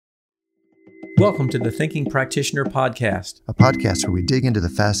Welcome to the Thinking Practitioner Podcast, a podcast where we dig into the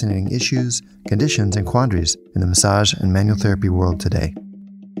fascinating issues, conditions, and quandaries in the massage and manual therapy world today.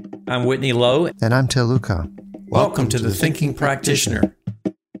 I'm Whitney Lowe. And I'm Till Luca. Welcome to the Thinking Practitioner.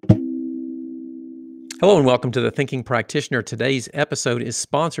 Hello and welcome to the Thinking Practitioner. Today's episode is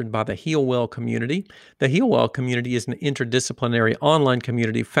sponsored by the Heal Well community. The Heal Well community is an interdisciplinary online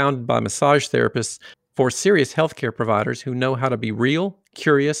community founded by massage therapists for serious healthcare providers who know how to be real,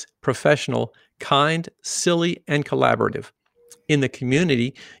 curious, professional, kind, silly, and collaborative. In the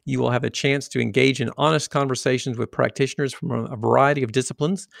community, you will have a chance to engage in honest conversations with practitioners from a variety of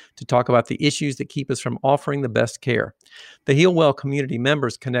disciplines to talk about the issues that keep us from offering the best care. The Heal Well community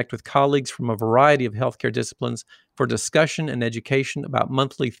members connect with colleagues from a variety of healthcare disciplines for discussion and education about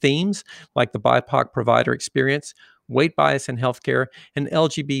monthly themes like the BIPOC provider experience, weight bias in healthcare, and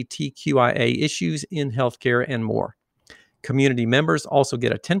LGBTQIA issues in healthcare, and more. Community members also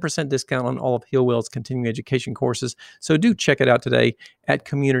get a 10% discount on all of Heal Well's continuing education courses, so do check it out today at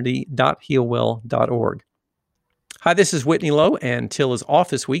community.healwell.org. Hi, this is Whitney Lowe, and Till is off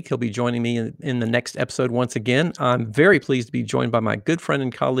this week. He'll be joining me in the next episode once again. I'm very pleased to be joined by my good friend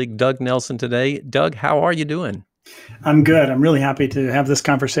and colleague, Doug Nelson, today. Doug, how are you doing? I'm good. I'm really happy to have this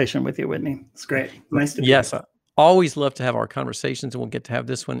conversation with you, Whitney. It's great. Nice to be here. Yes, always love to have our conversations, and we'll get to have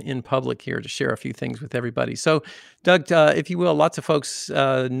this one in public here to share a few things with everybody. So, Doug, if you will, lots of folks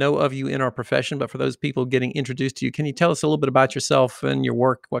know of you in our profession, but for those people getting introduced to you, can you tell us a little bit about yourself and your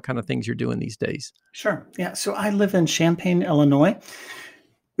work, what kind of things you're doing these days? Sure. Yeah. So I live in Champaign, Illinois,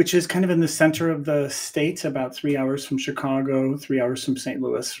 which is kind of in the center of the state, about 3 hours from Chicago, 3 hours from St.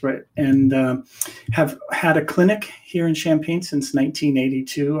 Louis, right? And have had a clinic here in Champaign since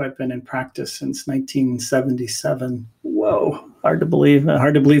 1982. I've been in practice since 1977. Whoa, hard to believe.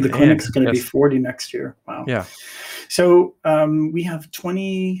 Hard to believe the clinic's going to be 40 next year. Wow. Yeah. So we have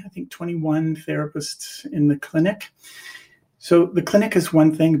 21 therapists in the clinic. So the clinic is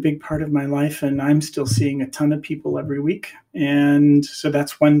one thing, a big part of my life, and I'm still seeing a ton of people every week. And so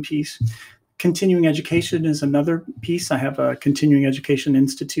that's one piece. Continuing education is another piece. I have a continuing education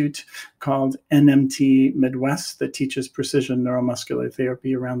institute called NMT Midwest that teaches precision neuromuscular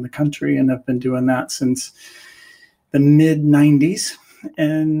therapy around the country. And I've been doing that since the mid 90s.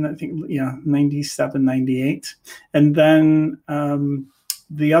 And I think, 97, 98. And then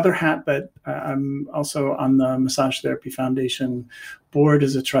the other hat that I'm also on the Massage Therapy Foundation board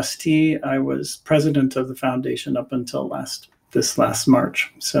as a trustee. I was president of the foundation up until this last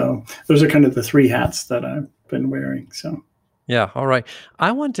March. So those are kind of the three hats that I've been wearing. So, yeah, all right.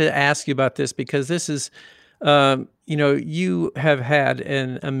 I want to ask you about this because this is, you have had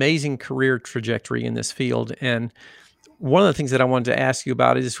an amazing career trajectory in this field, and one of the things that I wanted to ask you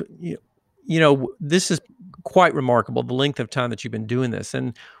about is, this is quite remarkable, the length of time that you've been doing this.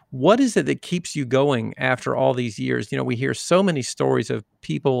 And what is it that keeps you going after all these years? We hear so many stories of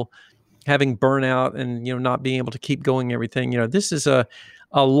people having burnout and, not being able to keep going everything. This is a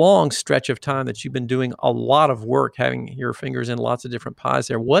long stretch of time that you've been doing a lot of work, having your fingers in lots of different pies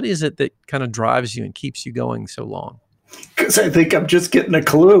there. What is it that kind of drives you and keeps you going so long? Because I think I'm just getting a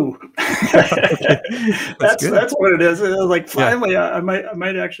clue. That's what it is. Like finally, yeah. I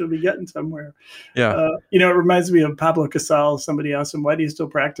might actually be getting somewhere. Yeah. It reminds me of Pablo Casal. Somebody asked him, "Why do you still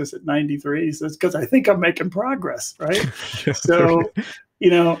practice at 93?" He says, "Because I think I'm making progress." Right. So,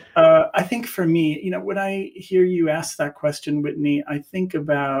 I think for me, when I hear you ask that question, Whitney, I think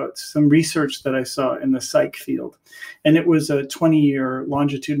about some research that I saw in the psych field. And it was a 20-year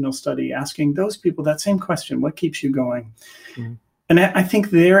longitudinal study asking those people that same question: what keeps you going? Mm-hmm. And I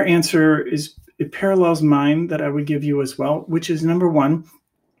think their answer it parallels mine that I would give you as well, which is number one,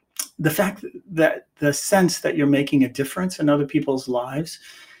 the fact that the sense that you're making a difference in other people's lives.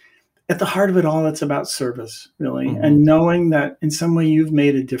 At the heart of it all, it's about service, really, mm-hmm. and knowing that in some way you've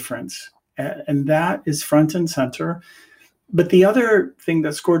made a difference. And that is front and center. But the other thing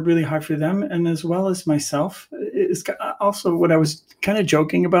that scored really high for them, and as well as myself, is also what I was kind of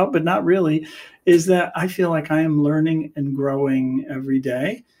joking about, but not really, is that I feel like I am learning and growing every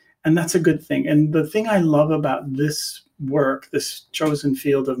day. And that's a good thing. And the thing I love about this work, this chosen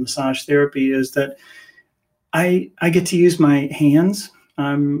field of massage therapy, is that I get to use my hands.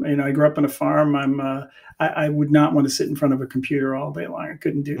 I grew up on a farm. I would not want to sit in front of a computer all day long. I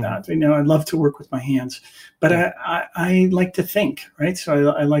couldn't do that. I love to work with my hands, but I like to think, right? So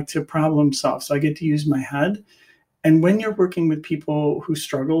I like to problem solve. So I get to use my head. And when you're working with people who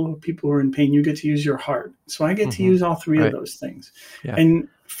struggle, people who are in pain, you get to use your heart. So I get to use all three of those things. Yeah. And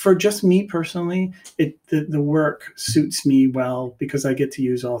for just me personally, the work suits me well because I get to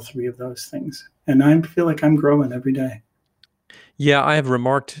use all three of those things. And I feel like I'm growing every day. Yeah, I have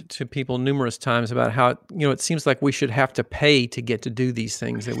remarked to people numerous times about how, it seems like we should have to pay to get to do these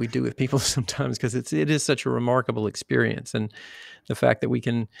things that we do with people sometimes, because it is such a remarkable experience, and the fact that we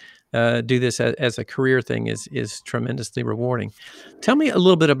can do this as a career thing is tremendously rewarding. Tell me a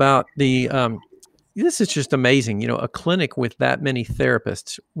little bit about the. This is just amazing. A clinic with that many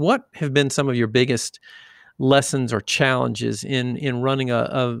therapists. What have been some of your biggest lessons or challenges in running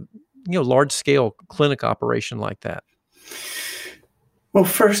a large scale clinic operation like that? Well,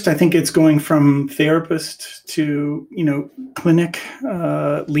 first, I think it's going from therapist to, clinic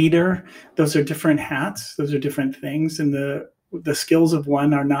leader. Those are different hats. Those are different things. And the skills of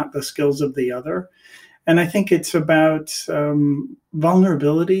one are not the skills of the other. And I think it's about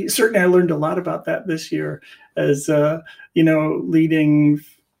vulnerability. Certainly, I learned a lot about that this year as, leading,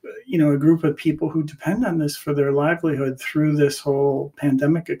 a group of people who depend on this for their livelihood through this whole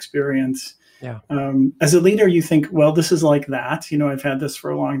pandemic experience. Yeah. As a leader, you think, well, this is like that. I've had this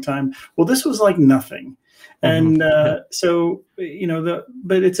for a long time. Well, this was like nothing. And so,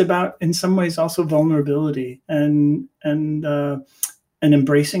 but it's about, in some ways, also vulnerability and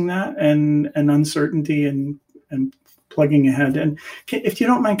embracing that and uncertainty and plugging ahead. And if you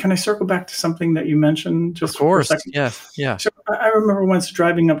don't mind, can I circle back to something that you mentioned just for a second? Yes. Yeah. So I remember once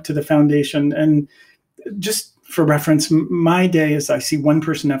driving up to the foundation, and just for reference, my day is I see one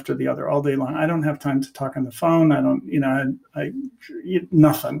person after the other all day long. I don't have time to talk on the phone. I don't,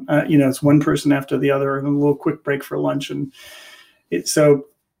 nothing. It's one person after the other, and a little quick break for lunch. And so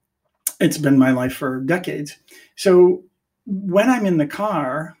it's been my life for decades. So when I'm in the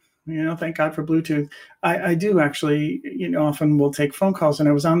car, thank God for Bluetooth, I do actually, often will take phone calls. And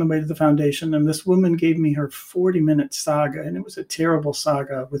I was on the way to the foundation, and this woman gave me her 40-minute saga, and it was a terrible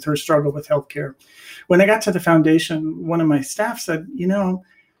saga with her struggle with healthcare. When I got to the foundation, one of my staff said,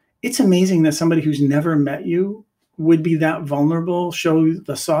 it's amazing that somebody who's never met you would be that vulnerable, show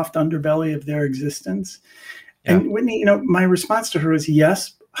the soft underbelly of their existence. Yeah. And Whitney, my response to her is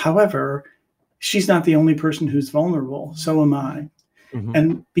yes. However, she's not the only person who's vulnerable. So am I. Mm-hmm.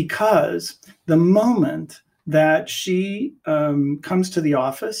 And because the moment that she comes to the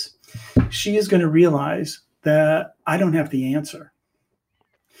office, she is going to realize that I don't have the answer.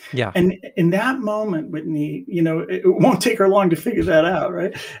 Yeah. And in that moment, Whitney, it won't take her long to figure that out,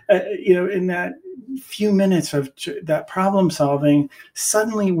 right? In that few minutes of that problem solving,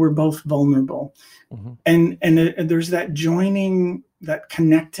 suddenly we're both vulnerable. Mm-hmm. And there's that joining, that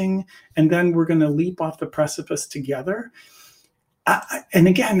connecting, and then we're going to leap off the precipice together. And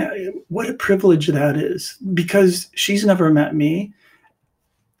again, what a privilege that is, because she's never met me.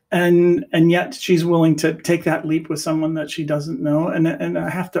 And yet she's willing to take that leap with someone that she doesn't know. And I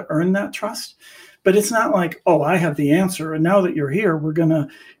have to earn that trust. But it's not like, oh, I have the answer. And now that you're here, we're going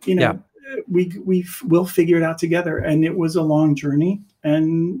to, we'll figure it out together. And it was a long journey,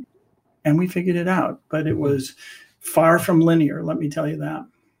 and we figured it out. But it was far from linear, let me tell you that.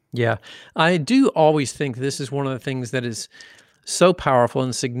 Yeah. I do always think this is one of the things that is so powerful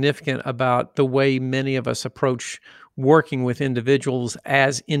and significant about the way many of us approach working with individuals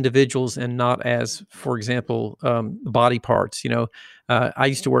as individuals and not as, for example, body parts. I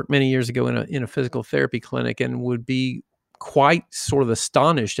used to work many years ago in a physical therapy clinic, and would be quite sort of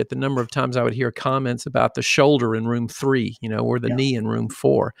astonished at the number of times I would hear comments about the shoulder in room 3, or the knee in room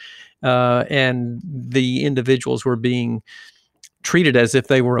 4. And the individuals were being treated as if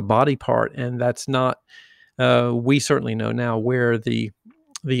they were a body part. And that's not, we certainly know now where the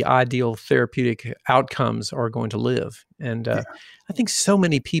ideal therapeutic outcomes are going to live. And I think so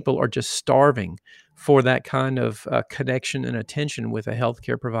many people are just starving for that kind of connection and attention with a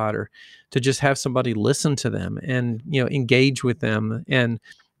healthcare provider, to just have somebody listen to them and, engage with them and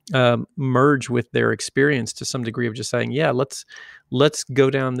merge with their experience to some degree of just saying, yeah, let's go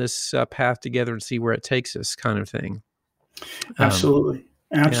down this path together and see where it takes us, kind of thing. Absolutely.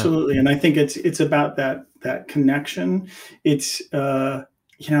 Yeah. And I think it's about that connection. It's, I'm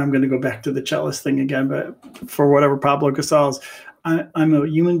going to go back to the cellist thing again, but for whatever Pablo Casals, I'm a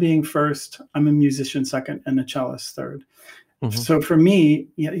human being first, I'm a musician second, and a cellist third. Mm-hmm. So for me,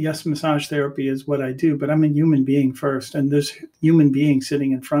 yes, massage therapy is what I do, but I'm a human being first. And this human being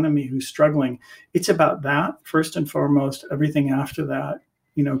sitting in front of me who's struggling, it's about that first and foremost. Everything after that,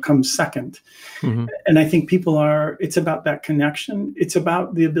 comes second. Mm-hmm. And I think it's about that connection. It's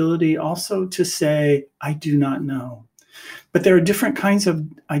about the ability also to say, I do not know. But there are different kinds of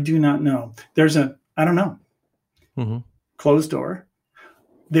I do not know. There's I don't know. Mm-hmm. Closed door.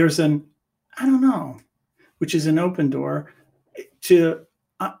 There's I don't know, which is an open door to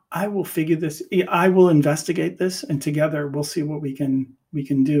I will figure this. I will investigate this, and together we'll see what we can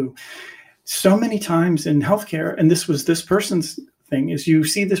do. so many times in healthcare, and this was this person's thing, is you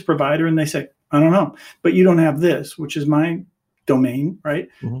see this provider and they say, I don't know, but you don't have this, which is my domain, right?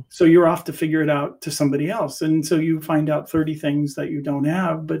 Mm-hmm. So you're off to figure it out to somebody else. And so you find out 30 things that you don't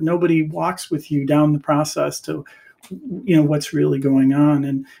have, but nobody walks with you down the process to, what's really going on.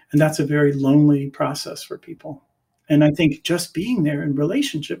 And that's a very lonely process for people. And I think just being there in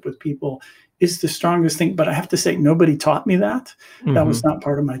relationship with people is the strongest thing. But I have to say, nobody taught me that. Mm-hmm. That was not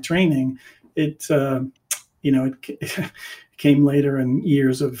part of my training. It came later in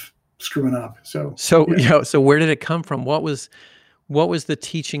years of screwing up. So where did it come from? What was the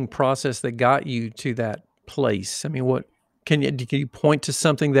teaching process that got you to that place? I mean, can you point to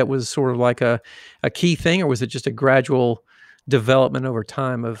something that was sort of like a key thing, or was it just a gradual development over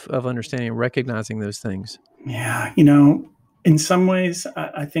time of understanding and recognizing those things? Yeah, in some ways,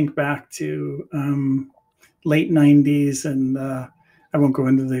 I think back to late 90s, and I won't go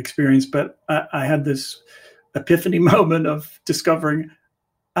into the experience, but I had this epiphany moment of discovering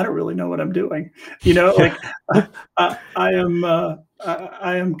I don't really know what I'm doing. I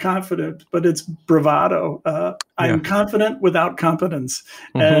am confident, but it's bravado. I am confident without competence.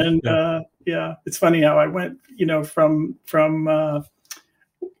 Mm-hmm. And it's funny how I went, from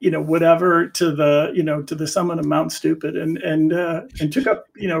whatever to the summit of Mount Stupid and took up,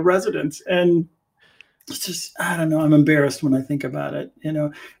 residence. And it's just, I don't know, I'm embarrassed when I think about it,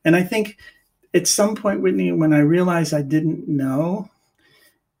 and I think at some point, Whitney, when I realized I didn't know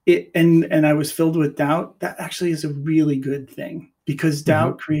it, and I was filled with doubt, that actually is a really good thing, because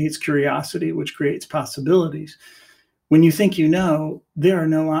doubt creates curiosity, which creates possibilities. When you think there are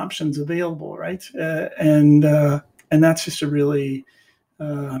no options available, right? And that's just a really,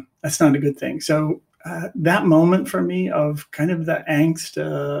 that's not a good thing. So that moment for me of kind of the angst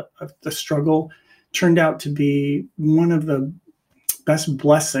of the struggle turned out to be one of the best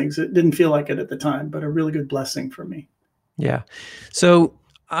blessings. It didn't feel like it at the time, but a really good blessing for me. Yeah. So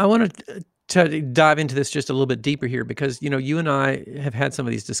I want to dive into this just a little bit deeper here, because, you and I have had some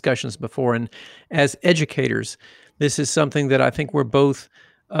of these discussions before. And as educators, this is something that I think we're both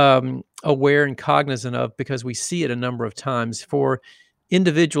aware and cognizant of, because we see it a number of times. For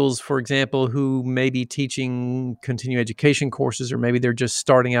individuals, for example, who may be teaching continuing education courses, or maybe they're just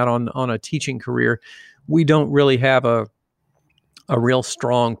starting out on a teaching career, we don't really have a real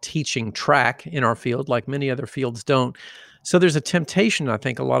strong teaching track in our field, like many other fields don't. So there's a temptation, I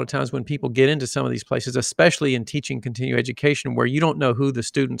think, a lot of times when people get into some of these places, especially in teaching continuing education, where you don't know who the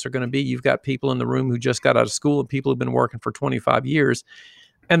students are going to be. You've got people in the room who just got out of school and people who've been working for 25 years,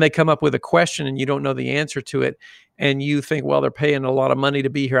 and they come up with a question and you don't know the answer to it. And you think, well, they're paying a lot of money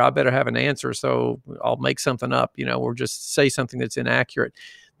to be here, I better have an answer, so I'll make something up, or just say something that's inaccurate.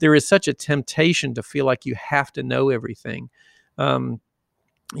 There is such a temptation to feel like you have to know everything. And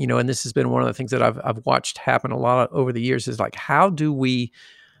this has been one of the things that I've watched happen a lot over the years, is like, how do we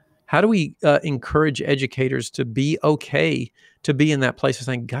encourage educators to be okay to be in that place of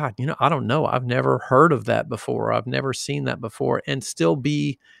saying, God, I don't know, I've never heard of that before, I've never seen that before, and still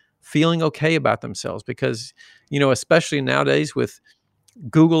be feeling okay about themselves? Because, especially nowadays with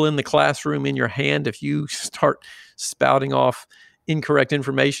Google in the classroom in your hand, if you start spouting off incorrect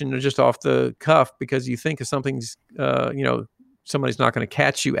information just off the cuff because you think of something's, somebody's not going to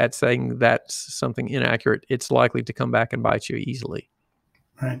catch you at saying that's something inaccurate, it's likely to come back and bite you easily.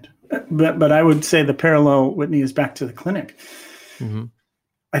 Right. But I would say the parallel, Whitney, is back to the clinic. Mm-hmm.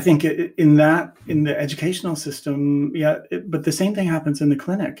 I think in the educational system, but the same thing happens in the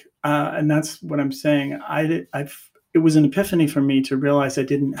clinic. And that's what I'm saying. It was an epiphany for me to realize I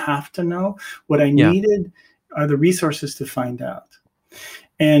didn't have to know. What I needed are the resources to find out.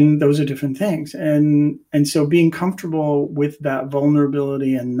 And those are different things. And so being comfortable with that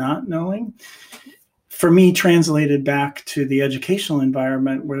vulnerability and not knowing, for me, translated back to the educational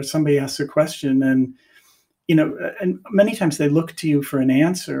environment where somebody asks a question and, and many times they look to you for an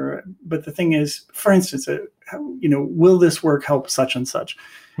answer. But the thing is, for instance, will this work help such and such?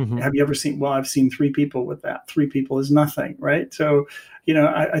 Mm-hmm. Have you ever seen, well, I've seen 3 people with that. 3 people is nothing, right? So,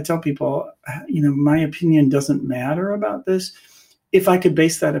 I tell people, my opinion doesn't matter about this. If I could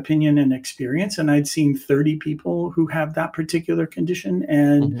base that opinion in experience, and I'd seen 30 people who have that particular condition,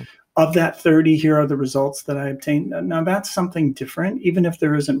 and of that 30, here are the results that I obtained. Now that's something different, even if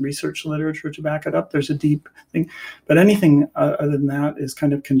there isn't research literature to back it up, there's a deep thing. But anything other than that is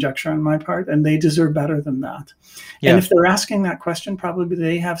kind of conjecture on my part, and they deserve better than that. Yeah. And if they're asking that question, probably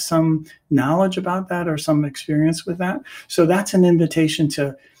they have some knowledge about that or some experience with that. So that's an invitation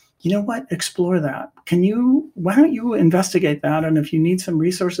to, explore that. Can you why don't you investigate that? And if you need some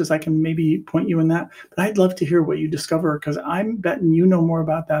resources, I can maybe point you in that. But I'd love to hear what you discover, because I'm betting you know more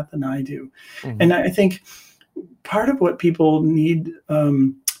about that than I do. And I think part of what people need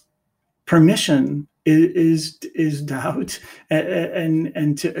permission is doubt,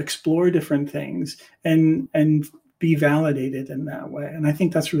 and to explore different things and be validated in that way. And I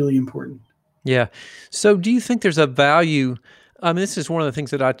think that's really important. Yeah. So do you think there's a value? I mean, this is one of the things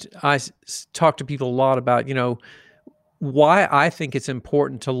that I talk to people a lot about, why I think it's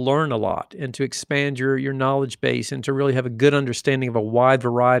important to learn a lot and to expand your knowledge base and to really have a good understanding of a wide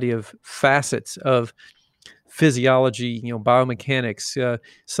variety of facets of physiology, biomechanics,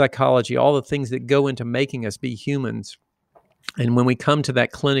 psychology, all the things that go into making us be humans. And when we come to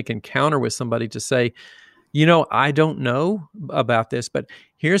that clinic encounter with somebody to say, I don't know about this, but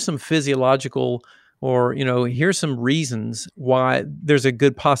here's some physiological or, here's some reasons why there's a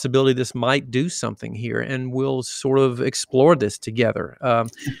good possibility this might do something here, and we'll sort of explore this together.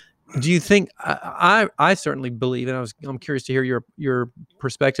 Do you think, I certainly believe, and I'm curious to hear your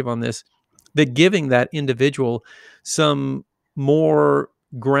perspective on this, that giving that individual some more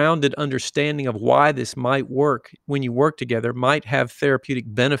grounded understanding of why this might work when you work together might have therapeutic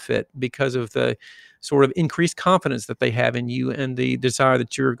benefit because of the sort of increased confidence that they have in you and the desire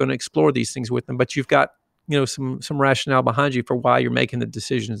that you're going to explore these things with them, but you've got, some rationale behind you for why you're making the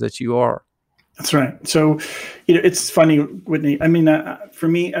decisions that you are. That's right. So, it's funny, Whitney. I mean, for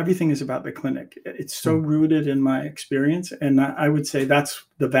me, everything is about the clinic. It's so rooted in my experience. And I would say that's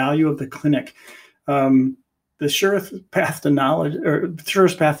the value of the clinic. The surest path to knowledge, or the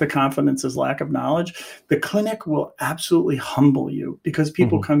surest path to confidence, is lack of knowledge. The clinic will absolutely humble you, because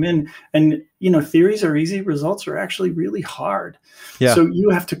people come in and, theories are easy. Results are actually really hard. Yeah. So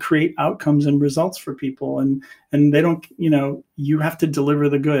you have to create outcomes and results for people, and they don't, you have to deliver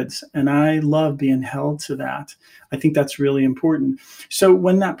the goods. And I love being held to that. I think that's really important. So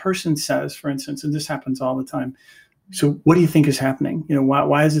when that person says, for instance, and this happens all the time, so what do you think is happening?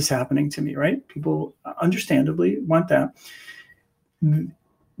 Why is this happening to me, right? People understandably want that.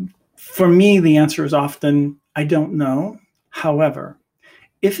 For me, the answer is often, I don't know. However,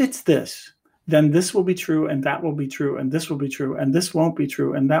 if it's this, then this will be true, and that will be true, and this will be true, and this won't be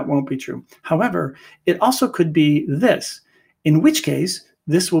true, and that won't be true. However, it also could be this, in which case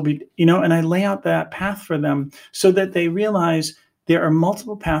this will be, and I lay out that path for them so that they realize there are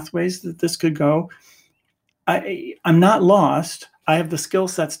multiple pathways that this could go. I'm not lost. I have the skill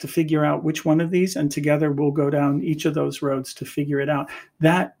sets to figure out which one of these, and together we'll go down each of those roads to figure it out.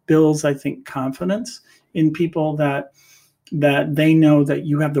 That builds, I think, confidence in people, that they know that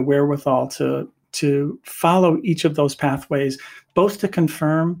you have the wherewithal to follow each of those pathways, both to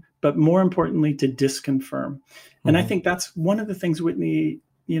confirm, but more importantly, to disconfirm. And I think that's one of the things, Whitney,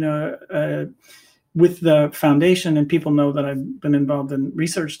 with the foundation, and people know that I've been involved in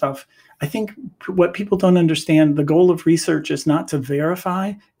research stuff. I think what people don't understand, the goal of research is not to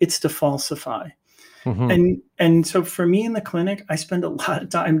verify, it's to falsify. And so for me in the clinic, I spend a lot of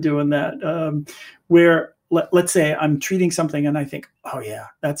time doing that, where let's say I'm treating something and I think, oh yeah,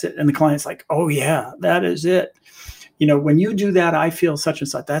 that's it. And the client's like, oh yeah, that is it. When you do that, I feel such and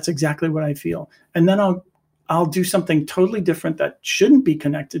such. That's exactly what I feel. And then I'll do something totally different that shouldn't be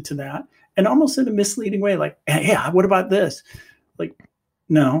connected to that, and almost in a misleading way, like, hey, what about this? Like,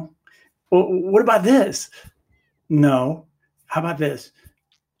 no. Well, what about this? No. How about this?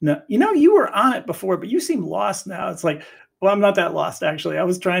 No. You were on it before, but you seem lost now. It's like, well, I'm not that lost, actually. I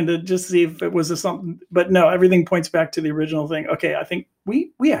was trying to just see if it was something, but no, everything points back to the original thing. Okay, I think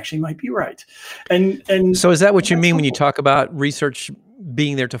we actually might be right. And so is that what you mean when you talk about research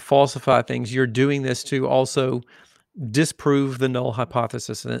being there to falsify things? You're doing this to also disprove the null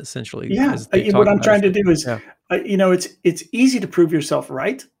hypothesis, essentially. Yeah. What I'm trying to do is, it's easy to prove yourself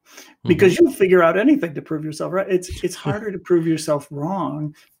right, because you'll figure out anything to prove yourself right. It's harder to prove yourself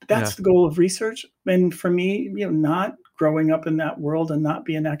wrong. That's the goal of research. And for me, not growing up in that world and not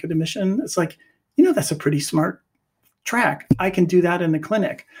being an academician, it's like, that's a pretty smart track. I can do that in the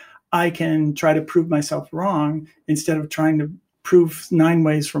clinic. I can try to prove myself wrong instead of trying to prove 9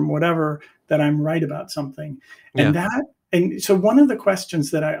 ways from whatever that I'm right about something. And so one of the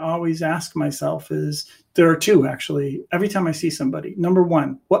questions that I always ask myself is, there are 2 actually, every time I see somebody. Number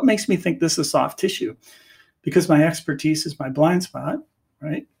 1, what makes me think this is soft tissue? Because my expertise is my blind spot,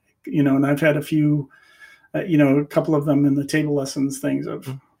 right? And I've had a few, a couple of them in the table lessons things of,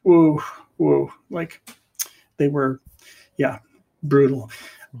 whoa, like they were, brutal.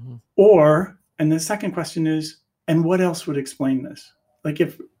 And the second question is, and what else would explain this? Like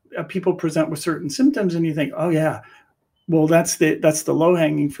if people present with certain symptoms and you think, oh yeah, well, that's the low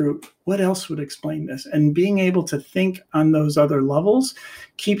hanging fruit. What else would explain this? And being able to think on those other levels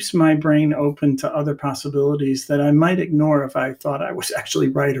keeps my brain open to other possibilities that I might ignore if I thought I was actually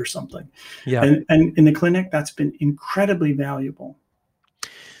right or something. Yeah. And in the clinic, that's been incredibly valuable.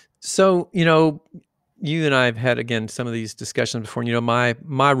 So, you and I have had, again, some of these discussions before.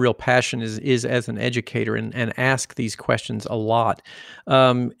 My real passion is as an educator and ask these questions a lot.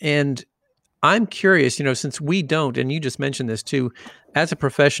 And I'm curious, since we don't, and you just mentioned this too, as a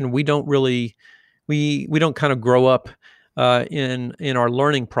profession, we don't really, we don't kind of grow up in our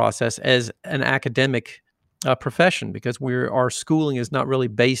learning process as an academic profession, because our schooling is not really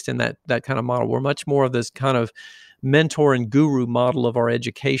based in that kind of model. We're much more of this kind of mentor and guru model of our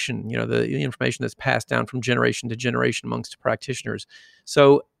education, the information that's passed down from generation to generation amongst practitioners.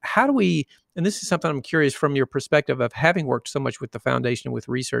 So how do we, and this is something I'm curious from your perspective of having worked so much with the foundation and with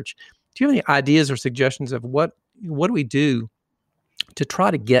research, do you have any ideas or suggestions of what do we do to try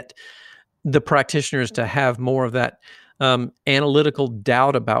to get the practitioners to have more of that analytical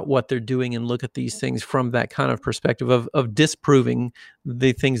doubt about what they're doing and look at these things from that kind of perspective of disproving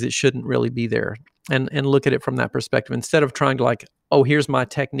the things that shouldn't really be there, and look at it from that perspective instead of trying to like, oh, here's my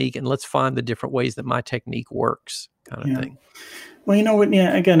technique and let's find the different ways that my technique works kind of thing. Well, you know what?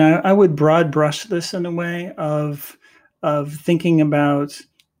 Yeah, again, I would broad brush this in a way of thinking about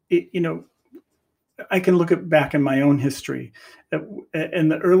it. I can look back in my own history. In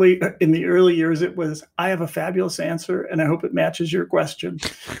the early years, it was, I have a fabulous answer, and I hope it matches your question,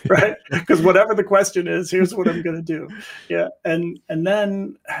 right? Because whatever the question is, here's what I'm going to do. Yeah, and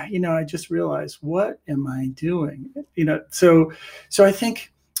then I just realized, what am I doing? So I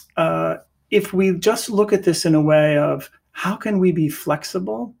think if we just look at this in a way of how can we be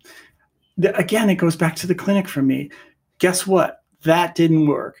flexible, again, it goes back to the clinic for me. Guess what? That didn't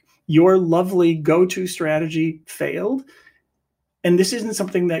work. Your lovely go-to strategy failed. And this isn't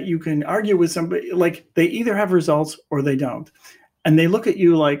something that you can argue with somebody. Like, they either have results or they don't. And they look at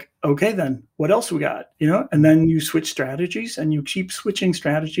you like, okay, then what else we got? And then you switch strategies and you keep switching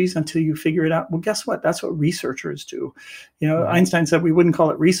strategies until you figure it out. Well, guess what? That's what researchers do. Einstein said we wouldn't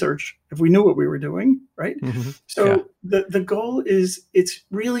call it research if we knew what we were doing, right? Mm-hmm. So the goal is, it's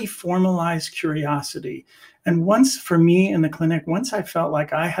really formalized curiosity. And for me in the clinic, once I felt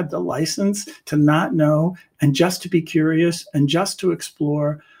like I had the license to not know and just to be curious and just to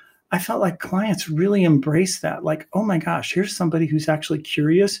explore, I felt like clients really embraced that. Like, oh my gosh, here's somebody who's actually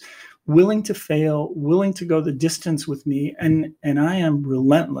curious, willing to fail, willing to go the distance with me. And I am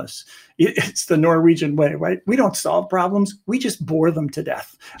relentless. It's the Norwegian way, right? We don't solve problems. We just bore them to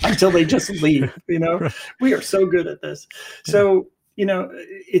death until they just leave, Right. We are so good at this. Yeah. So,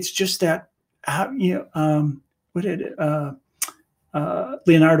 it's just that,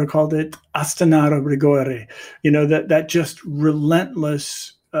 Leonardo called it ostinaro rigore, that just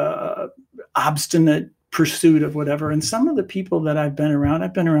relentless, obstinate pursuit of whatever. And some of the people that I've been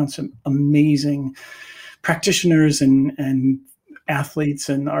around some amazing practitioners and athletes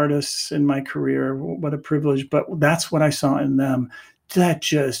and artists in my career. What a privilege. But that's what I saw in them, that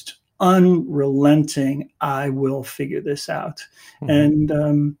just unrelenting, I will figure this out.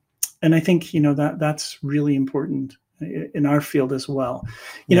 Mm-hmm. And I think, that's really important in our field as well.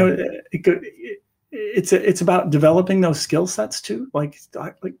 It's about developing those skill sets too. Like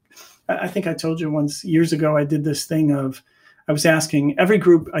I think I told you once years ago, I did this thing of, I was asking every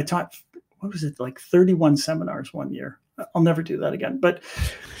group I taught, what was it, like 31 seminars one year. I'll never do that again. But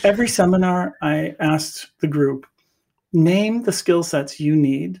every seminar I asked the group, name the skill sets you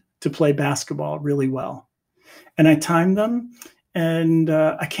need to play basketball really well. And I timed them. And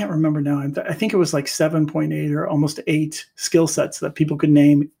I can't remember now. I think it was like 7.8 or almost 8 skill sets that people could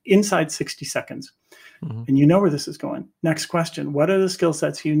name inside 60 seconds. Mm-hmm. And you know where this is going. Next question. What are the skill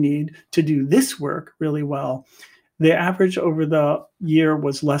sets you need to do this work really well? The average over the year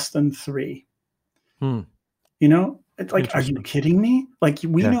was less than 3. It's like, are you kidding me? Like,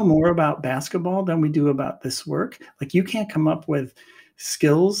 we know more about basketball than we do about this work. Like, you can't come up with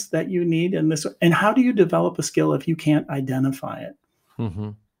skills that you need in this. And how do you develop a skill if you can't identify it? Mm-hmm.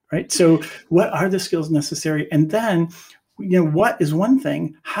 Right. So what are the skills necessary? And then, what is one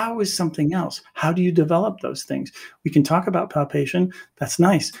thing? How is something else? How do you develop those things? We can talk about palpation. That's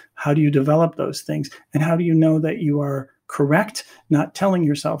nice. How do you develop those things? And how do you know that you are correct, not telling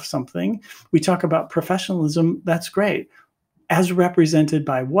yourself something? We talk about professionalism. That's great. As represented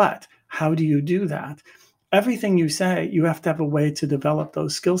by what? How do you do that? Everything you say, you have to have a way to develop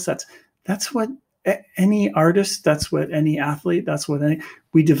those skill sets. That's what any artist, that's what any athlete,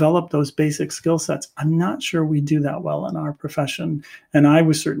 we develop those basic skill sets. I'm not sure we do that well in our profession. And I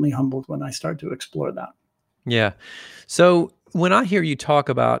was certainly humbled when I started to explore that. Yeah. So when I hear you talk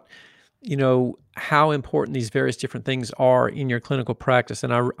about, how important these various different things are in your clinical practice,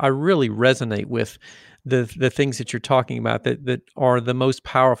 and I really resonate with the things that you're talking about that are the most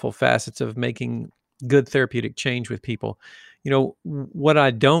powerful facets of making good therapeutic change with people. What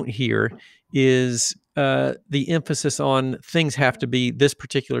I don't hear is the emphasis on things have to be this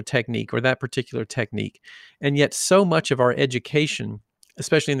particular technique or that particular technique, and yet so much of our education,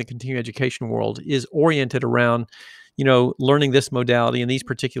 especially in the continuing education world, is oriented around, learning this modality and these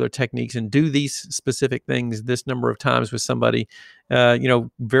particular techniques and do these specific things this number of times with somebody,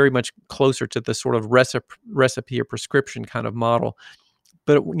 very much closer to the sort of recipe or prescription kind of model.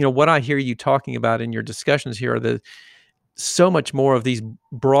 But, what I hear you talking about in your discussions here are so much more of these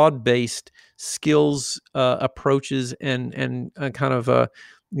broad-based skills, approaches, and kind of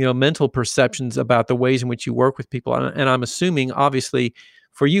mental perceptions about the ways in which you work with people. And I'm assuming, obviously,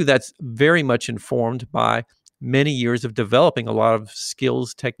 for you, that's very much informed by many years of developing a lot of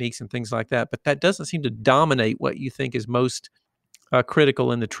skills, techniques, and things like that. But that doesn't seem to dominate what you think is most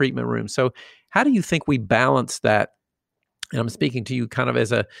critical in the treatment room. So, how do you think we balance that? And I'm speaking to you kind of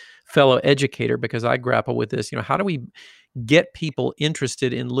as a fellow educator because I grapple with this. How do we get people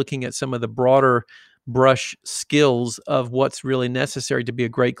interested in looking at some of the broader brush skills of what's really necessary to be a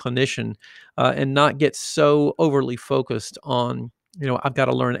great clinician, and not get so overly focused on, I've got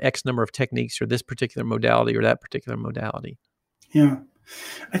to learn X number of techniques or this particular modality or that particular modality? Yeah.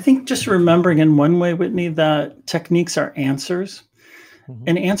 I think just remembering in one way, Whitney, that techniques are answers,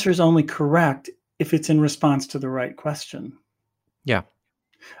 and answers only correct if it's in response to the right question. Yeah.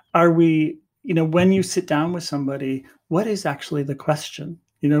 Are we, when you sit down with somebody, what is actually the question?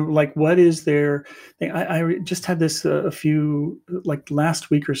 Like what is their thing? I just had this a few, like last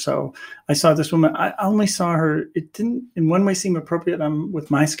week or so. I saw this woman. I only saw her. It didn't in one way seem appropriate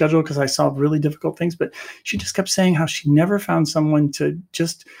with my schedule because I solved really difficult things, but she just kept saying how she never found someone to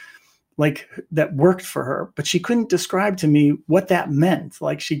just like that worked for her, but she couldn't describe to me what that meant.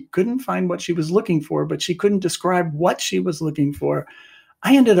 Like she couldn't find what she was looking for, but she couldn't describe what she was looking for.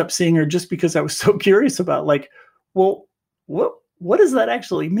 I ended up seeing her just because I was so curious about like, well, what does that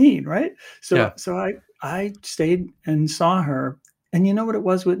actually mean? Right. So, Yeah. so I stayed and saw her, and you know what it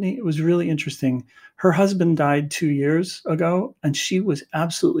was, Whitney? It was really interesting. Her husband died 2 years ago, and she was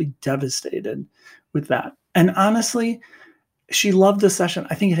absolutely devastated with that. And honestly, she loved the session.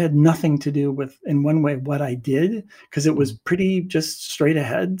 I think it had nothing to do with, in one way, what I did, because it was pretty just straight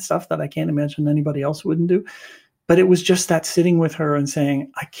ahead stuff that I can't imagine anybody else wouldn't do. But it was just that sitting with her and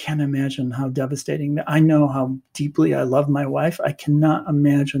saying, I can't imagine how devastating. I know how deeply I love my wife. I cannot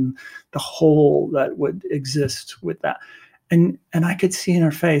imagine the hole that would exist with that. And I could see in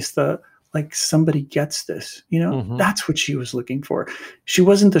her face like somebody gets this, that's what she was looking for. She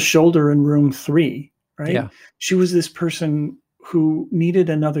wasn't the shoulder in room 3, right? Yeah. She was this person who needed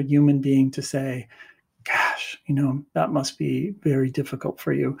another human being to say, gosh, that must be very difficult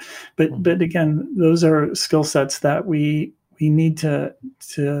for you. But again, those are skill sets that we need to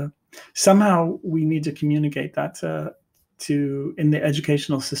somehow we need to communicate that to in the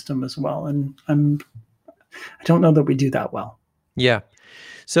educational system as well. And I don't know that we do that well. Yeah.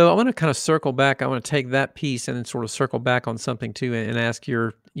 So I want to kind of circle back. I want to take that piece and then sort of circle back on something too, and ask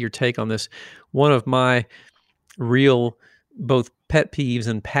your take on this. One of my real both pet peeves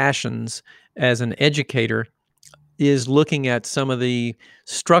and passions as an educator is looking at some of the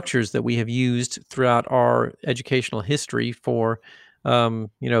structures that we have used throughout our educational history for,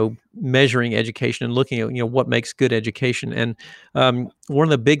 measuring education and looking at, what makes good education. And one of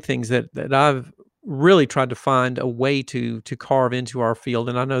the big things that I've really tried to find a way to carve into our field,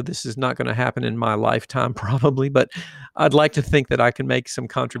 and I know this is not going to happen in my lifetime probably, but I'd like to think that I can make some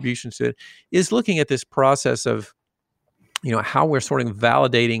contributions to it, is looking at this process of, how we're sort of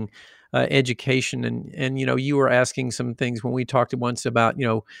validating education. And you were asking some things when we talked once about,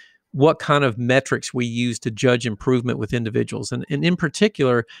 what kind of metrics we use to judge improvement with individuals. And in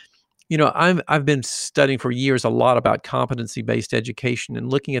particular, I've been studying for years a lot about competency-based education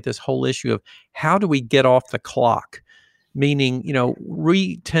and looking at this whole issue of how do we get off the clock? Meaning,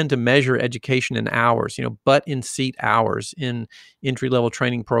 we tend to measure education in hours, butt in seat hours in entry-level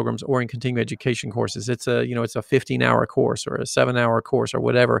training programs or in continuing education courses. It's a 15-hour course or a 7-hour course or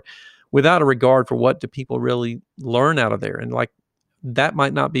whatever, without a regard for what do people really learn out of there. And like, that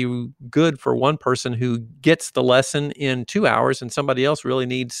might not be good for one person who gets the lesson in 2 hours, and somebody else really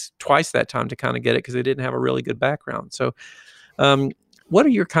needs twice that time to kind of get it because they didn't have a really good background. So what are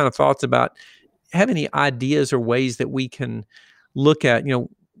your kind of thoughts about, have any ideas or ways that we can look at,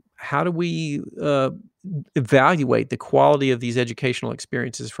 how do we evaluate the quality of these educational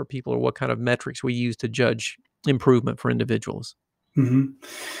experiences for people, or what kind of metrics we use to judge improvement for individuals? Mm-hmm.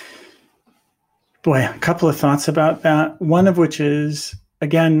 Boy, a couple of thoughts about that. One of which is,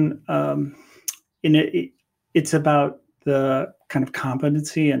 again, it's about the kind of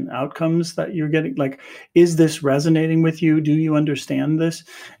competency and outcomes that you're getting. Like, is this resonating with you? Do you understand this?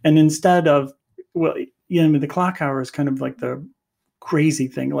 And instead of, well, the clock hour is kind of like the crazy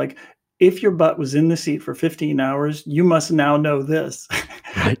thing. Like, if your butt was in the seat for 15 hours, you must now know this.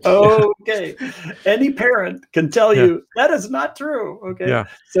 Right. Okay. Any parent can tell you that is not true. Okay. Yeah.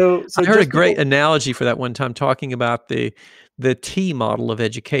 So I heard a great analogy for that one time, talking about the tea model of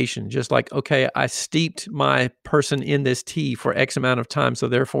education. Just like, okay, I steeped my person in this tea for X amount of time, so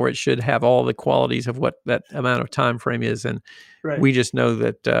therefore it should have all the qualities of what that amount of time frame is. And we just know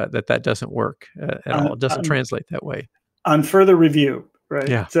that that doesn't work at all. It doesn't translate that way. On further review. Right.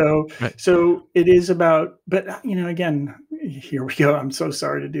 Yeah. So it is about, but again, here we go. I'm so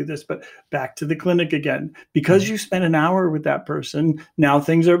sorry to do this, but back to the clinic again, because you spent an hour with that person, now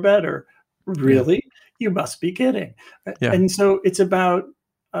things are better. Really? You must be kidding. Yeah. And so it's about,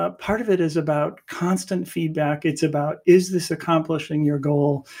 part of it is about constant feedback. It's about, is this accomplishing your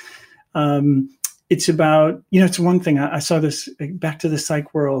goal? It's about, it's one thing, I saw this back to the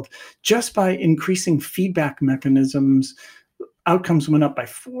psych world, just by increasing feedback mechanisms, outcomes went up by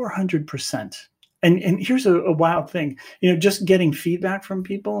 400%. And here's a wild thing, just getting feedback from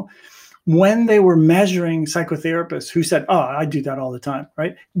people. When they were measuring psychotherapists who said, oh, I do that all the time,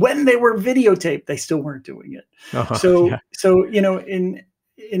 right? When they were videotaped, they still weren't doing it. So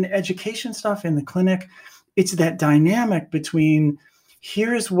in education stuff, in the clinic, it's that dynamic between,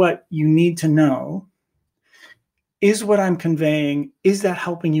 here's what you need to know. Is what I'm conveying, is that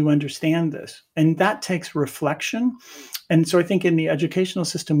helping you understand this? And that takes reflection. And so I think in the educational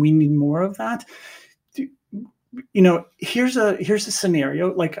system, we need more of that. Here's a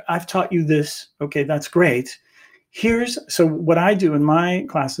scenario, like, I've taught you this. Okay, that's great. So what I do in my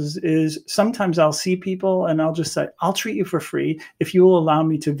classes is, sometimes I'll see people and I'll just say, I'll treat you for free if you will allow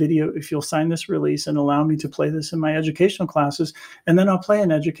me to if you'll sign this release and allow me to play this in my educational classes. And then I'll play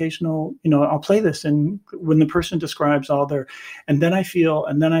an educational, I'll play this, and when the person describes all their, and then I feel,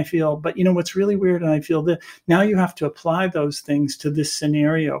 but what's really weird, and I feel that now you have to apply those things to this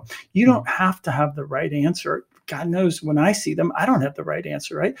scenario. You don't have to have the right answer. God knows, when I see them, I don't have the right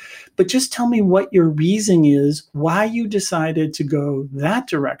answer, right? But just tell me what your reasoning is, why you decided to go that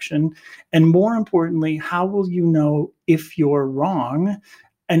direction. And more importantly, how will you know if you're wrong?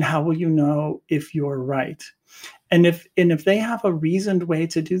 And how will you know if you're right? And if they have a reasoned way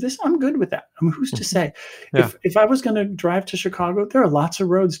to do this, I'm good with that. I mean, who's to say? Yeah. If I was going to drive to Chicago, there are lots of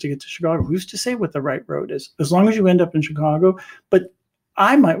roads to get to Chicago. Who's to say what the right road is? As long as you end up in Chicago. But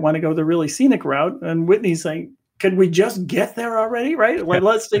I might want to go the really scenic route. And Whitney's saying, could we just get there already? Right? Like,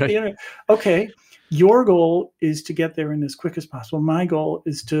 let's take the internet. Okay. Your goal is to get there in as quick as possible. My goal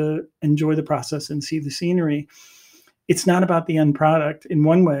is to enjoy the process and see the scenery. It's not about the end product in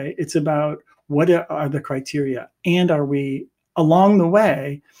one way. It's about, what are the criteria? And are we, along the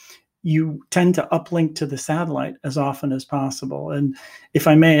way, you tend to uplink to the satellite as often as possible. And if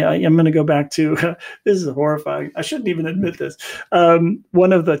I may, I'm going to go back to, this is horrifying. I shouldn't even admit this.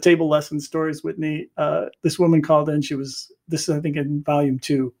 One of the table lesson stories, Whitney, this woman called in. This is, I think, in volume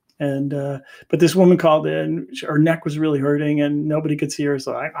 2. And, but this woman called in, her neck was really hurting and nobody could see her.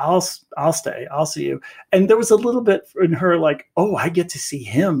 So I'll stay, I'll see you. And there was a little bit in her like, oh, I get to see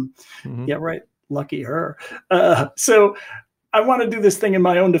him. Mm-hmm. Yeah, right. Lucky her. So I want to do this thing in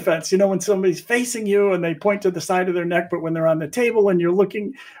my own defense. When somebody's facing you and they point to the side of their neck, but when they're on the table and you're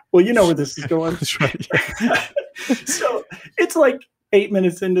looking, well, you know where this is going. That's right. So it's like 8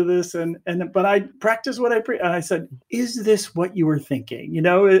 minutes into this, but I practice what I preach. And I said, is this what you were thinking?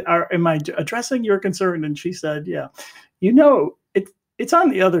 Am I addressing your concern? And she said, yeah, it's on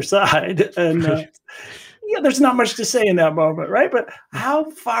the other side. And there's not much to say in that moment, right? But how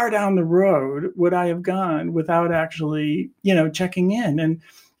far down the road would I have gone without actually, checking in?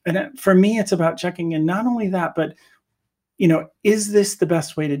 And for me, it's about checking in. Not only that, but, is this the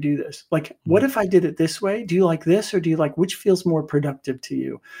best way to do this? Like, what if I did it this way? Do you like this, or do you like, which feels more productive to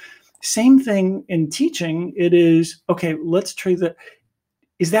you? Same thing in teaching. It is, okay, let's try that.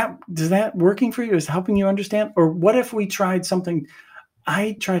 Does that working for you? Is helping you understand? Or what if we tried something?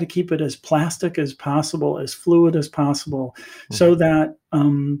 I try to keep it as plastic as possible, as fluid as possible, so that,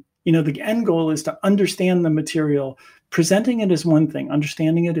 the end goal is to understand the material. Presenting it is one thing,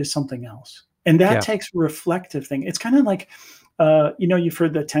 understanding it is something else. And that takes reflective thing. It's kind of like, you've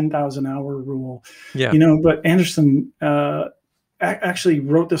heard the 10,000 hour rule, but Anderson, actually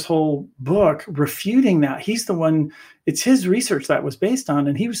wrote this whole book refuting that. He's the one, it's his research that was based on.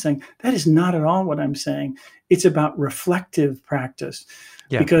 And he was saying, that is not at all what I'm saying. It's about reflective practice.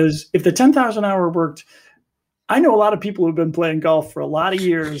 Yeah. Because if the 10,000 hour worked, I know a lot of people who've been playing golf for a lot of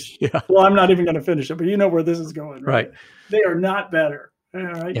years. Yeah. Well, I'm not even going to finish it, but you know where this is going, right? They are not better. All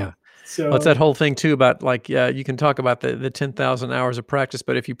right. Yeah. So it's that whole thing too about like, you can talk about the 10,000 hours of practice,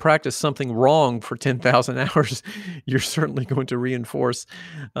 but if you practice something wrong for 10,000 hours, you're certainly going to reinforce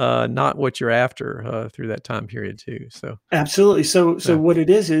not what you're after through that time period too. So absolutely. So what it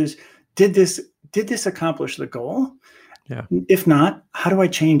is did this accomplish the goal? Yeah. If not, how do I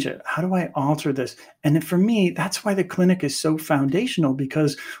change it? How do I alter this? And for me, that's why the clinic is so foundational,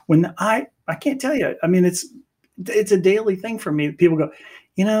 because when I can't tell you, I mean, it's a daily thing for me. People go,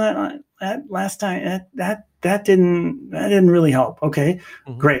 you know, that last time that didn't really help. Okay,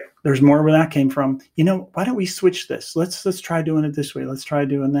 great. There's more where that came from. You know, why don't we switch this? Let's try doing it this way. Let's try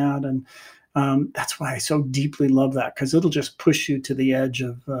doing that. And that's why I so deeply love that, because it'll just push you to the edge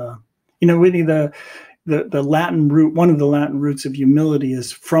of, Whitney, the Latin root, one of the Latin roots of humility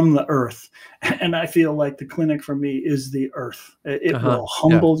is from the earth. And I feel like the clinic for me is the earth. It will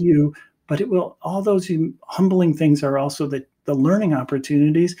humble you, but it will, all those humbling things are also the learning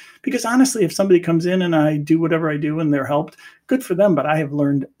opportunities. Because honestly, if somebody comes in and I do whatever I do and they're helped, good for them. But I have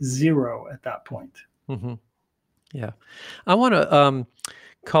learned zero at that point. Mm-hmm. Yeah. I want to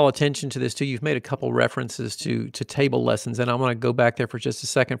call attention to this too. You've made a couple references to table lessons, and I want to go back there for just a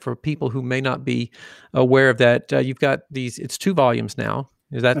second for people who may not be aware of that. You've got these, it's 2 volumes now.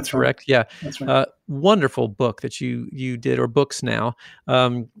 Is that correct? Right. Yeah. That's right. Wonderful book that you did, or books now,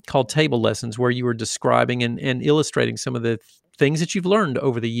 called Table Lessons, where you were describing and illustrating some of the things that you've learned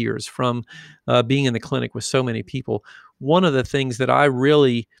over the years from being in the clinic with so many people. One of the things that I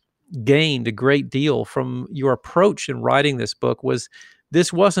really gained a great deal from your approach in writing this book was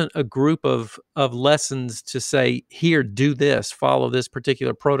this wasn't a group of lessons to say, here, do this, follow this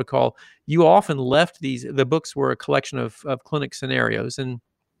particular protocol. You often left the books were a collection of clinic scenarios, and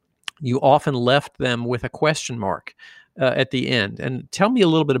you often left them with a question mark at the end. And tell me a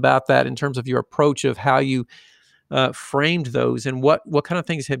little bit about that in terms of your approach of how you framed those, and what kind of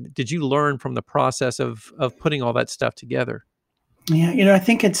things did you learn from the process of putting all that stuff together? Yeah, I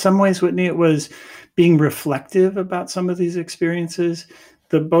think in some ways, Whitney, it was being reflective about some of these experiences,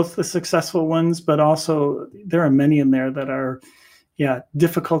 both the successful ones, but also there are many in there that are,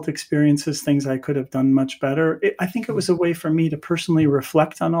 difficult experiences, things I could have done much better. I think it was a way for me to personally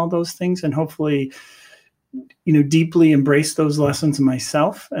reflect on all those things and hopefully, deeply embrace those lessons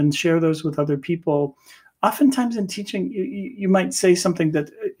myself and share those with other people. Oftentimes in teaching, you might say something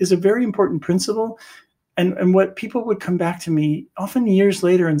that is a very important principle. And what people would come back to me often years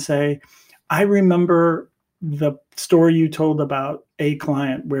later and say, I remember the story you told about a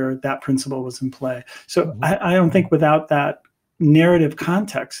client where that principle was in play. So I don't think without that narrative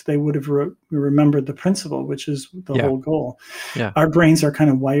context, they would have remembered the principle, which is the whole goal. Yeah. Our brains are kind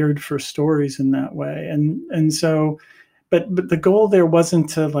of wired for stories in that way. And so, but the goal there wasn't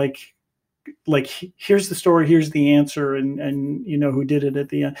to like, here's the story, here's the answer, and who did it at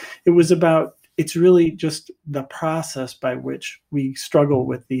the end. It was about, it's really just the process by which we struggle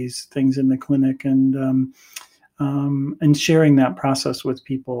with these things in the clinic, and sharing that process with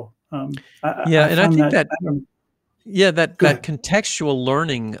people. I think that contextual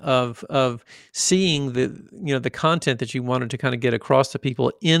learning of seeing the content that you wanted to kind of get across to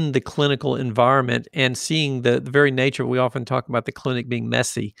people in the clinical environment, and seeing the very nature. We often talk about the clinic being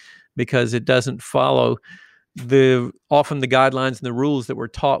messy because it doesn't follow often the guidelines and the rules that we're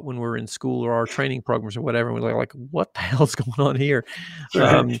taught when we're in school or our training programs or whatever. And we're like, what the hell's going on here?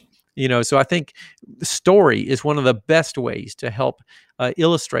 Right. So I think the story is one of the best ways to help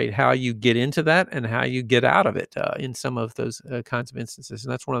illustrate how you get into that and how you get out of it in some of those kinds of instances.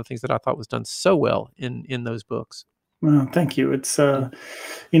 And that's one of the things that I thought was done so well in those books. Well, thank you. It's,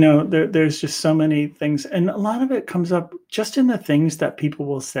 there's just so many things, and a lot of it comes up just in the things that people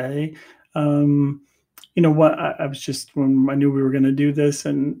will say. I was just, when I knew we were going to do this,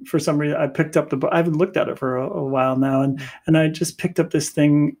 and for some reason I picked up the book. I haven't looked at it for a while now. And I just picked up this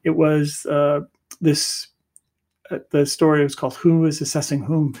thing. It was the story was called Who is Assessing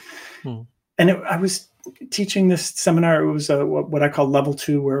Whom? And I was teaching this seminar. It was what I call level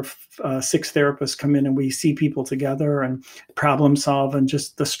 2, where 6 therapists come in and we see people together and problem solve and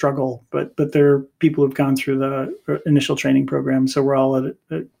just the struggle. But they're people who've gone through the initial training program. So we're all at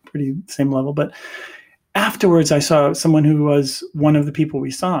a pretty same level. But afterwards, I saw someone who was one of the people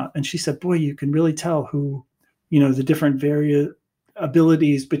we saw, and she said, boy, you can really tell who, the different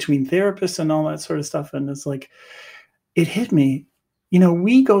abilities between therapists and all that sort of stuff. And it's like, it hit me.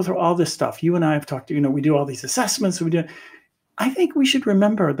 we go through all this stuff. You and I have talked to, we do all these assessments. I think we should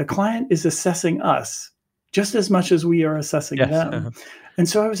remember the client is assessing us just as much as we are assessing them. Uh-huh. And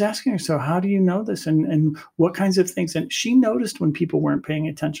so I was asking her, so how do you know this? And what kinds of things? And she noticed when people weren't paying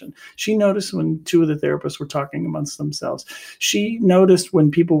attention. She noticed when two of the therapists were talking amongst themselves. She noticed when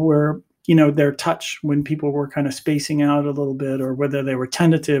people were, their touch, when people were kind of spacing out a little bit, or whether they were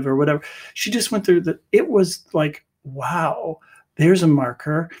tentative or whatever. She just went through it was like, wow, there's a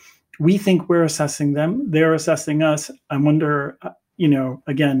marker. We think we're assessing them. They're assessing us. I wonder,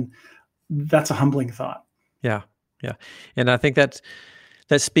 again, that's a humbling thought. Yeah. Yeah. And I think that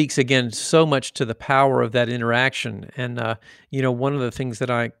speaks again so much to the power of that interaction. And, one of the things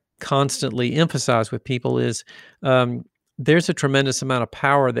that I constantly emphasize with people is there's a tremendous amount of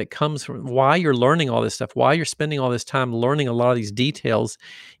power that comes from why you're learning all this stuff, why you're spending all this time learning a lot of these details.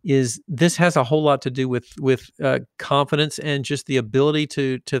 This has a whole lot to do with confidence and just the ability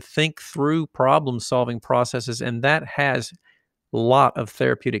to think through problem-solving processes. And that has a lot of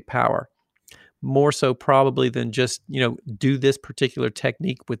therapeutic power. More so probably than just, do this particular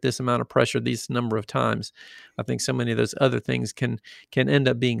technique with this amount of pressure, these number of times. I think so many of those other things can end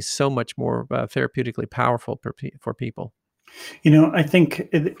up being so much more therapeutically powerful for people. I think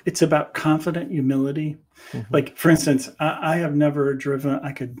it's about confident humility. Mm-hmm. Like, for instance, I have never driven,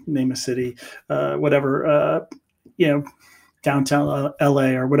 I could name a city, whatever, downtown LA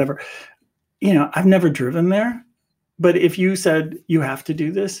or whatever. I've never driven there. But if you said you have to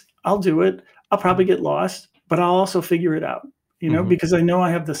do this, I'll do it. I'll probably get lost, but I'll also figure it out, Mm-hmm. because I know I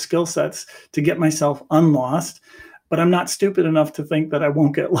have the skill sets to get myself unlost, but I'm not stupid enough to think that I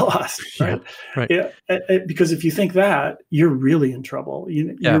won't get lost, right? Yeah, right. Because if you think that, you're really in trouble.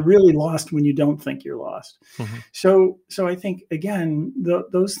 You're really lost when you don't think you're lost. Mm-hmm. So I think, again,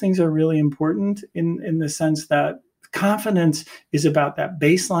 those things are really important in the sense that confidence is about that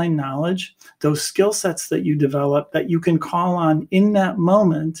baseline knowledge, those skill sets that you develop that you can call on in that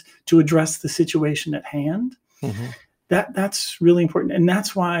moment to address the situation at hand. Mm-hmm. That's really important. And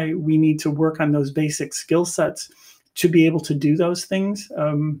that's why we need to work on those basic skill sets to be able to do those things.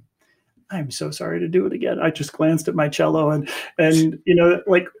 I'm so sorry to do it again. I just glanced at my cello and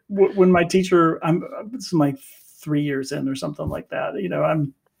when my teacher, this is my 3 years in or something like that.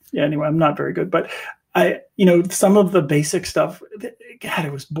 I'm not very good, but some of the basic stuff, God,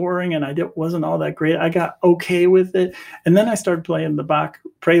 it was boring and it wasn't all that great. I got okay with it. And then I started playing the Bach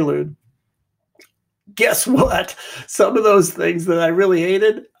prelude. Guess what? Some of those things that I really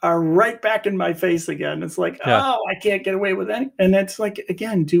hated are right back in my face again. It's like, I can't get away with that. And it's like,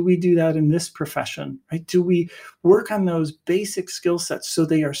 again, do we do that in this profession? Right? Do we work on those basic skill sets so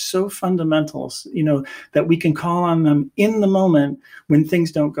they are so fundamentals, that we can call on them in the moment when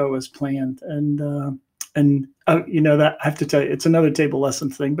things don't go as planned? And that I have to tell you, it's another table lesson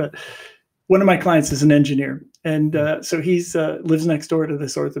thing, but one of my clients is an engineer. And so he's lives next door to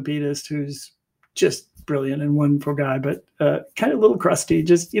this orthopedist who's just brilliant and wonderful guy, but kind of a little crusty.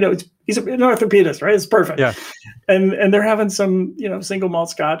 Just, he's an orthopedist, right? It's perfect. Yeah. And they're having some, single malt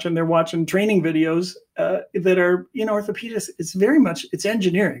scotch, and they're watching training videos that are, orthopedists. It's very much, it's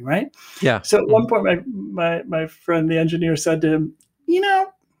engineering, right? Yeah. So at one point, my friend, the engineer, said to him, I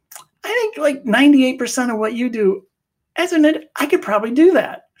think like 98% of what you do, I could probably do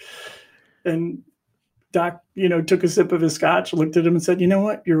that. And Doc, took a sip of his scotch, looked at him and said, you know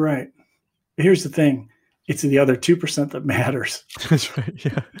what? You're right. Here's the thing. It's the other 2% that matters. That's right.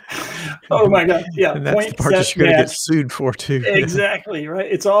 Yeah. Oh my God. Yeah. And that's the part that you're going to get sued for too. Exactly.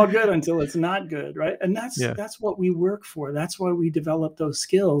 Right. It's all good until it's not good. Right. And that's what we work for. That's why we develop those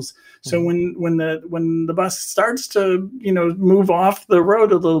skills. So when the bus starts to, move off the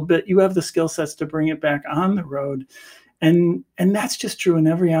road a little bit, you have the skill sets to bring it back on the road. And that's just true in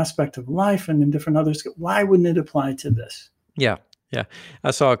every aspect of life and in different others. Why wouldn't it apply to this? Yeah. Yeah.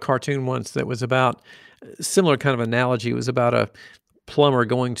 I saw a cartoon once that was about a similar kind of analogy. It was about a plumber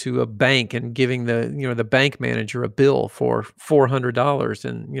going to a bank and giving the bank manager a bill for $400.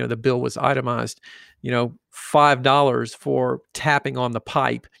 And, the bill was itemized, $5 for tapping on the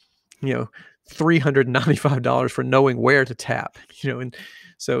pipe, $395 for knowing where to tap, and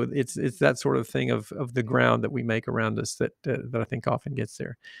so it's that sort of thing of the ground that we make around us that I think often gets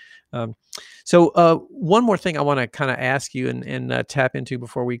there. So one more thing I want to kind of ask you and tap into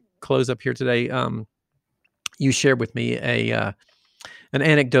before we close up here today. You shared with me an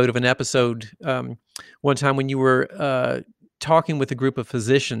anecdote of an episode one time when you were talking with a group of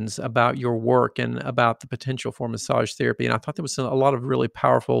physicians about your work and about the potential for massage therapy. And I thought there was a lot of really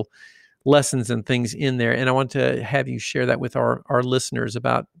powerful lessons and things in there. And I want to have you share that with our listeners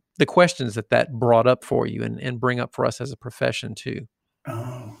about the questions that brought up for you and bring up for us as a profession too.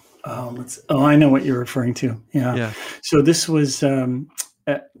 I know what you're referring to. Yeah. Yeah. So this was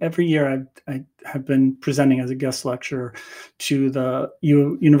every year I have been presenting as a guest lecturer to the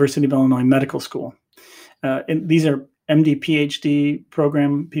University of Illinois Medical School. And these are MD, PhD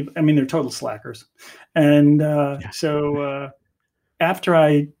program people. I mean, they're total slackers. And so after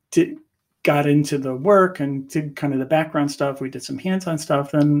I got into the work and did kind of the background stuff, we did some hands-on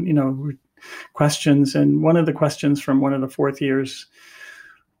stuff, then, questions. And one of the questions from one of the fourth years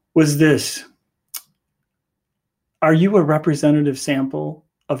was this: are you a representative sample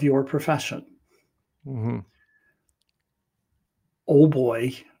of your profession? Mm-hmm. Oh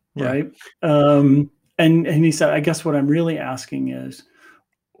boy, Yeah. right? And he said, I guess what I'm really asking is,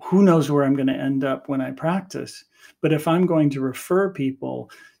 who knows where I'm going to end up when I practice? But if I'm going to refer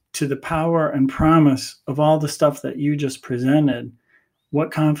people to the power and promise of all the stuff that you just presented, what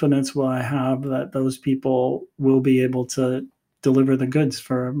confidence will I have that those people will be able to deliver the goods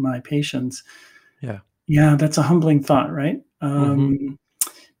for my patients? Yeah, that's a humbling thought, right?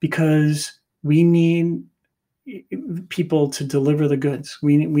 Because we need people to deliver the goods.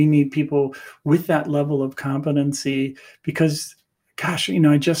 We need people with that level of competency, because, gosh,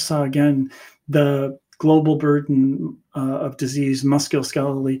 I just saw again the global burden of disease,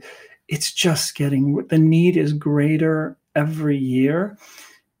 musculoskeletal. It's just the need is greater every year.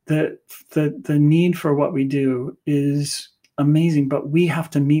 The need for what we do is amazing, but we have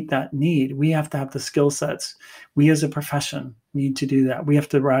to meet that need. We have to have the skill sets. We as a profession need to do that. We have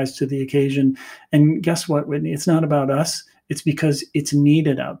to rise to the occasion. And guess what, Whitney? It's not about us. It's because it's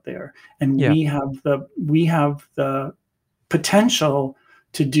needed out there. And we have the potential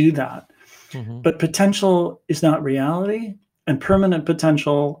to do that. Mm-hmm. But potential is not reality, and permanent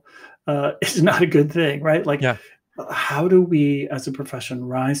potential is not a good thing, right? Like, how do we as a profession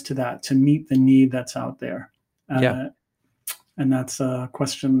rise to that, to meet the need that's out there? And that's a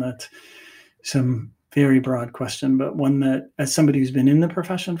question that, some very broad question, but one that, as somebody who's been in the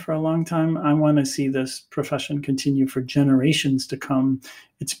profession for a long time, I want to see this profession continue for generations to come.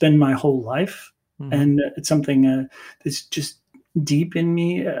 It's been my whole life. Mm-hmm. And it's something that's just deep in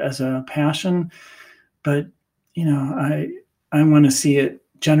me as a passion. But, I want to see it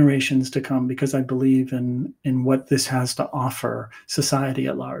generations to come, because I believe in what this has to offer society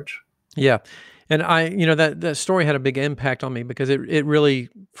at large. Yeah. And that story had a big impact on me, because it really,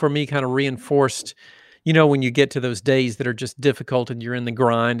 for me, kind of reinforced, when you get to those days that are just difficult and you're in the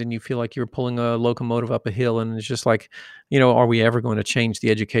grind and you feel like you're pulling a locomotive up a hill, and it's just like, are we ever going to change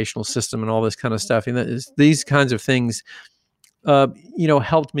the educational system and all this kind of stuff? And these kinds of things,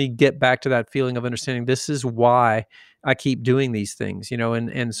 helped me get back to that feeling of understanding this is why I keep doing these things,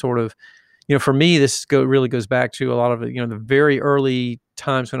 and sort of, for me, this really goes back to a lot of, the very early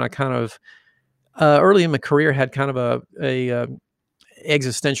times when I kind of, early in my career, had kind of a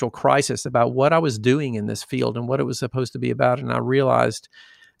existential crisis about what I was doing in this field and what it was supposed to be about. And I realized,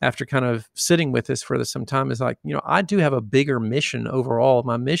 after kind of sitting with this for some time, is like, I do have a bigger mission overall.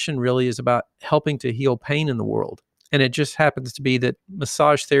 My mission really is about helping to heal pain in the world. And it just happens to be that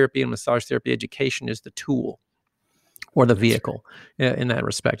massage therapy and massage therapy education is the tool or the vehicle in that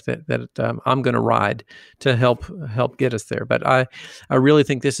respect that I'm going to ride to help get us there. But I really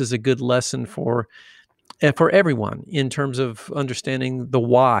think this is a good lesson for everyone, in terms of understanding the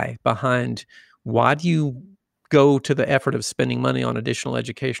why behind, why do you go to the effort of spending money on additional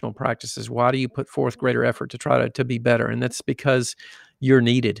educational practices? Why do you put forth greater effort to try to be better? And that's because you're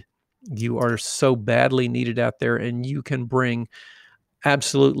needed. You are so badly needed out there, and you can bring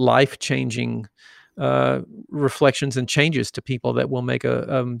absolute life-changing reflections and changes to people that will make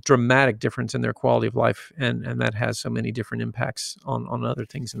a dramatic difference in their quality of life, and that has so many different impacts on other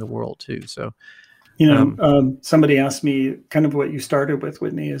things in the world too. So, somebody asked me kind of what you started with,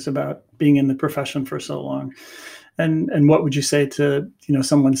 Whitney, is about being in the profession for so long, and what would you say to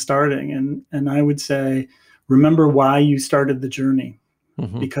someone starting? And I would say, remember why you started the journey,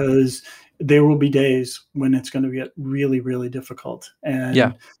 mm-hmm. because there will be days when it's going to get really, really difficult,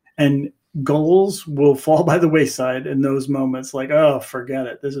 and goals will fall by the wayside in those moments, like, oh, forget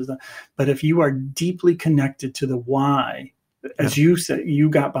it. But if you are deeply connected to the why, as you said, you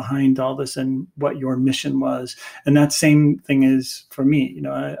got behind all this and what your mission was. And that same thing is for me.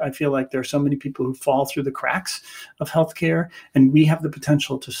 I feel like there are so many people who fall through the cracks of healthcare, and we have the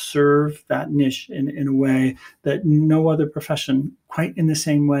potential to serve that niche in a way that no other profession quite in the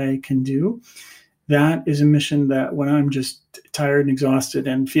same way can do. That is a mission that, when I'm just tired and exhausted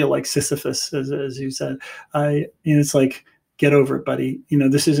and feel like Sisyphus, as you said, it's like, get over it, buddy.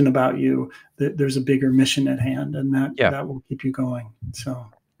 This isn't about you. There's a bigger mission at hand, and that will keep you going. So,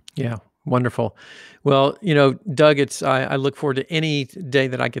 yeah. Wonderful. Well, Doug, I look forward to any day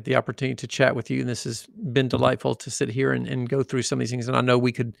that I get the opportunity to chat with you. And this has been delightful to sit here and go through some of these things. And I know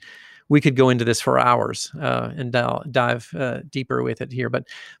we could go into this for hours and dive deeper with it here. But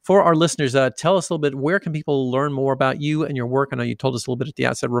for our listeners, tell us a little bit, where can people learn more about you and your work? I know you told us a little bit at the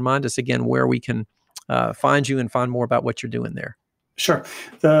outset. Remind us again where we can find you and find more about what you're doing there. Sure.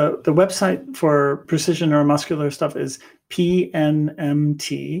 The website for precision neuromuscular stuff is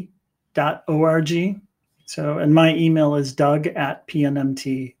pnmt.org. So, and my email is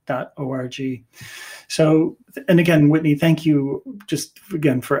doug@pnmt.org. So, and again, Whitney, thank you just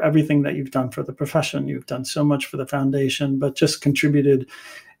again for everything that you've done for the profession. You've done so much for the foundation, but just contributed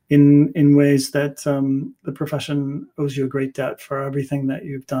in ways that the profession owes you a great debt for everything that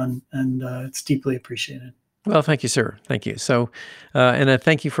you've done. And it's deeply appreciated. Well, thank you, sir. Thank you. So, and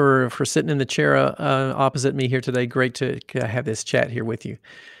thank you for sitting in the chair opposite me here today. Great to have this chat here with you.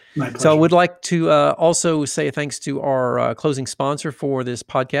 My pleasure. So I would like to also say thanks to our closing sponsor for this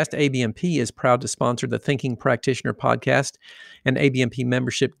podcast. ABMP is proud to sponsor the Thinking Practitioner podcast, and ABMP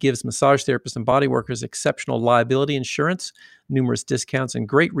membership gives massage therapists and body workers exceptional liability insurance, numerous discounts, and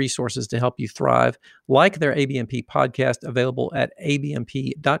great resources to help you thrive, like their ABMP podcast, available at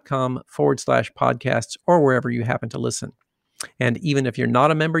abmp.com/podcasts or wherever you happen to listen. And even if you're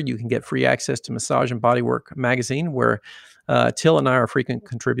not a member, you can get free access to Massage and Bodywork magazine, where Till and I are frequent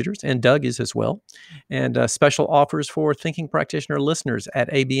contributors, and Doug is as well. And special offers for Thinking Practitioner listeners at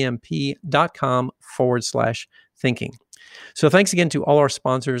abmp.com/thinking. So thanks again to all our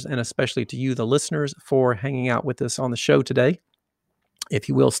sponsors, and especially to you, the listeners, for hanging out with us on the show today. If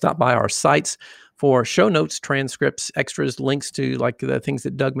you will, stop by our sites for show notes, transcripts, extras, links to like the things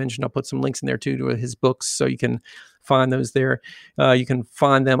that Doug mentioned. I'll put some links in there too to his books, so you can find those there. You can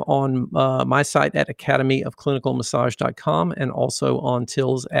find them on my site at academyofclinicalmassage.com, and also on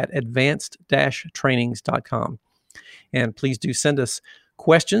Till's at advanced-trainings.com. And please do send us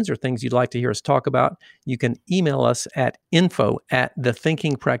questions or things you'd like to hear us talk about. You can email us at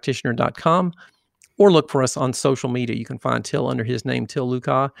info@thethinkingpractitioner.com, or look for us on social media. You can find Till under his name, Till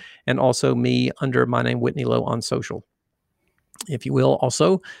Lucaw, and also me under my name, Whitney Lowe, on social. If you will,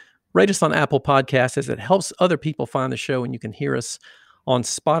 also rate us on Apple Podcasts, as it helps other people find the show, and you can hear us on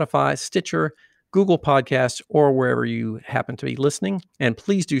Spotify, Stitcher, Google Podcasts, or wherever you happen to be listening. And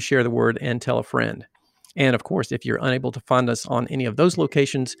please do share the word and tell a friend. And of course, if you're unable to find us on any of those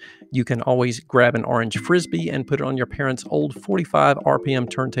locations, you can always grab an orange Frisbee and put it on your parents' old 45 RPM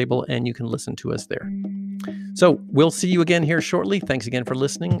turntable, and you can listen to us there. So we'll see you again here shortly. Thanks again for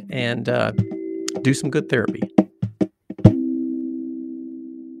listening, and do some good therapy.